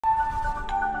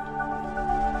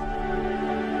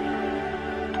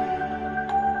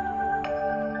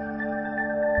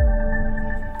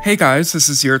Hey guys, this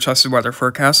is your trusted weather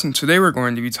forecast, and today we're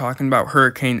going to be talking about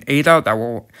Hurricane Eta that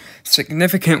will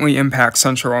significantly impact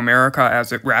Central America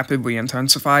as it rapidly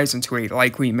intensifies into a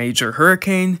likely major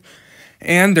hurricane,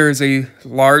 and there is a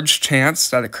large chance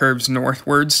that it curves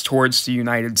northwards towards the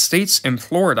United States, and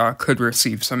Florida could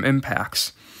receive some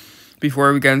impacts.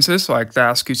 Before we get into this, I'd like to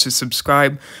ask you to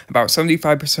subscribe. About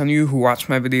 75% of you who watch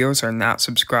my videos are not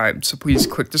subscribed, so please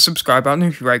click the subscribe button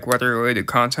if you like weather-related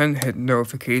content, hit the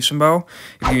notification bell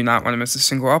if you do not want to miss a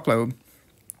single upload.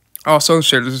 Also,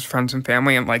 share this with friends and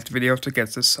family and like the video to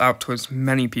get this out to as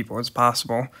many people as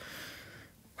possible.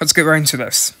 Let's get right into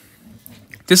this.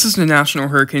 This is the National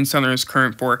Hurricane Center's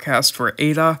current forecast for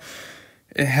Eta.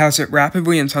 It has it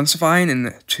rapidly intensifying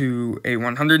into a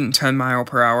 110 mile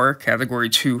per hour Category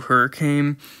 2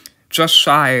 hurricane, just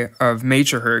shy of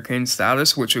major hurricane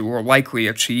status, which it will likely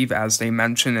achieve as they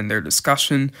mention in their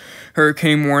discussion.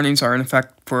 Hurricane warnings are in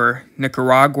effect for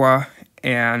Nicaragua,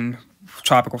 and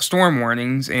tropical storm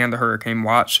warnings and the hurricane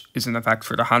watch is in effect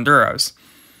for the Honduras.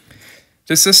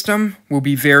 The system will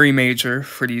be very major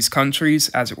for these countries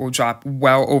as it will drop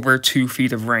well over 2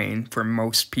 feet of rain for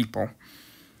most people.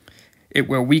 It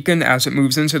will weaken as it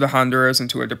moves into the Honduras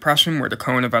into a depression where the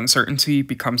cone of uncertainty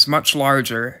becomes much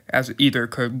larger, as it either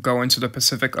could go into the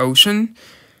Pacific Ocean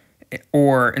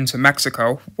or into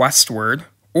Mexico westward,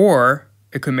 or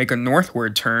it could make a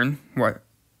northward turn, what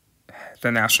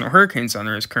the National Hurricane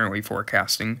Center is currently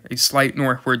forecasting, a slight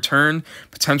northward turn,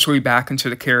 potentially back into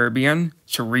the Caribbean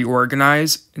to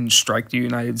reorganize and strike the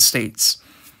United States.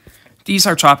 These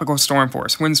are tropical storm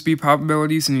force wind speed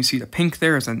probabilities, and you see the pink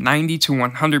there is a 90 to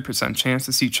 100% chance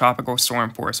to see tropical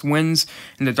storm force winds,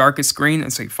 and the darkest green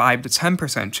is a 5 to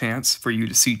 10% chance for you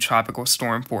to see tropical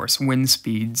storm force wind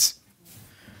speeds.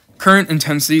 Current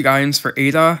intensity guidance for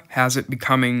Eta has it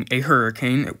becoming a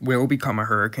hurricane. It will become a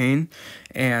hurricane,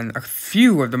 and a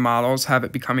few of the models have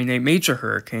it becoming a major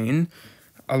hurricane,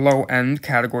 a low-end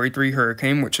Category 3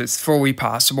 hurricane, which is fully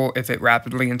possible if it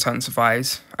rapidly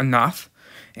intensifies enough.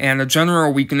 And a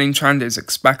general weakening trend is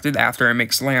expected after it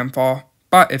makes landfall,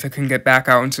 but if it can get back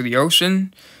out into the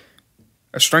ocean,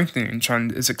 a strengthening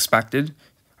trend is expected,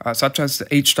 such as the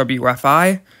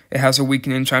HWFI. It has a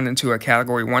weakening trend into a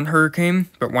Category 1 hurricane,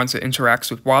 but once it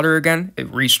interacts with water again, it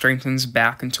re-strengthens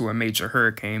back into a major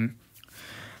hurricane.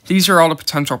 These are all the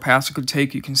potential paths it could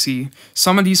take. You can see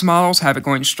some of these models have it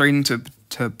going straight into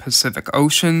Pacific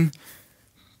Ocean,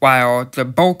 while the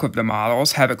bulk of the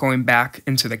models have it going back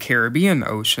into the Caribbean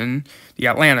Ocean, the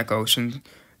Atlantic Ocean,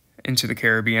 into the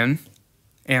Caribbean,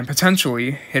 and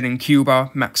potentially hitting Cuba,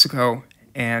 Mexico,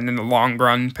 and in the long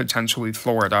run, potentially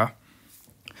Florida.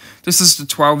 This is the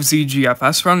 12Z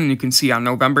GFS run, and you can see on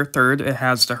November 3rd, it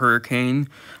has the hurricane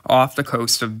off the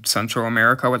coast of Central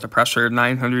America with a pressure of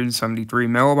 973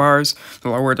 millibars. The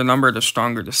lower the number, the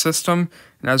stronger the system.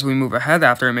 And as we move ahead,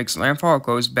 after it makes landfall, it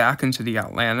goes back into the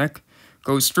Atlantic,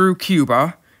 goes through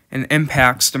Cuba, and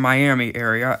impacts the Miami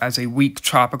area as a weak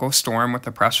tropical storm with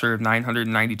a pressure of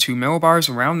 992 millibars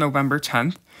around November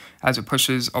 10th as it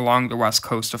pushes along the west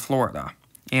coast of Florida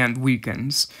and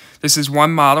weakens. This is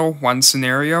one model, one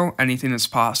scenario, anything is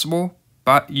possible,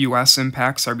 but U.S.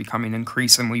 impacts are becoming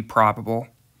increasingly probable.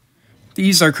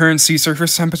 These are current sea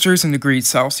surface temperatures in degrees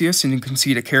Celsius, and you can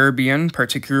see the Caribbean,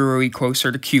 particularly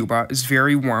closer to Cuba, is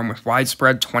very warm with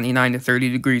widespread 29 to 30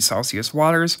 degrees Celsius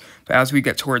waters, but as we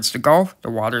get towards the Gulf, the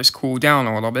waters cool down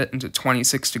a little bit into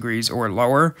 26 degrees or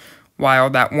lower. While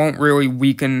that won't really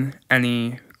weaken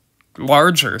any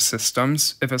larger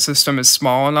systems, if a system is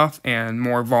small enough and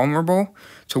more vulnerable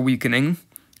to weakening,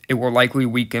 it will likely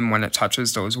weaken when it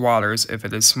touches those waters if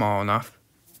it is small enough.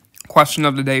 Question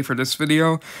of the day for this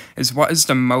video is, what is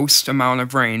the most amount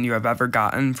of rain you have ever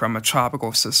gotten from a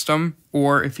tropical system?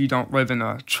 Or if you don't live in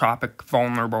a tropic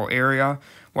vulnerable area,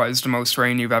 what is the most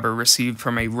rain you've ever received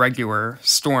from a regular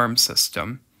storm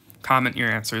system? Comment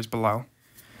your answers below.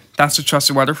 That's the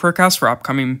trusted weather forecast for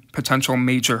upcoming potential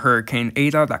major Hurricane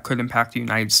Eta that could impact the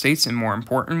United States and, more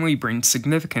importantly, bring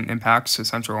significant impacts to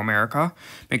Central America.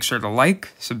 Make sure to like,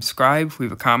 subscribe,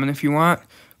 leave a comment if you want.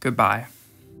 Goodbye.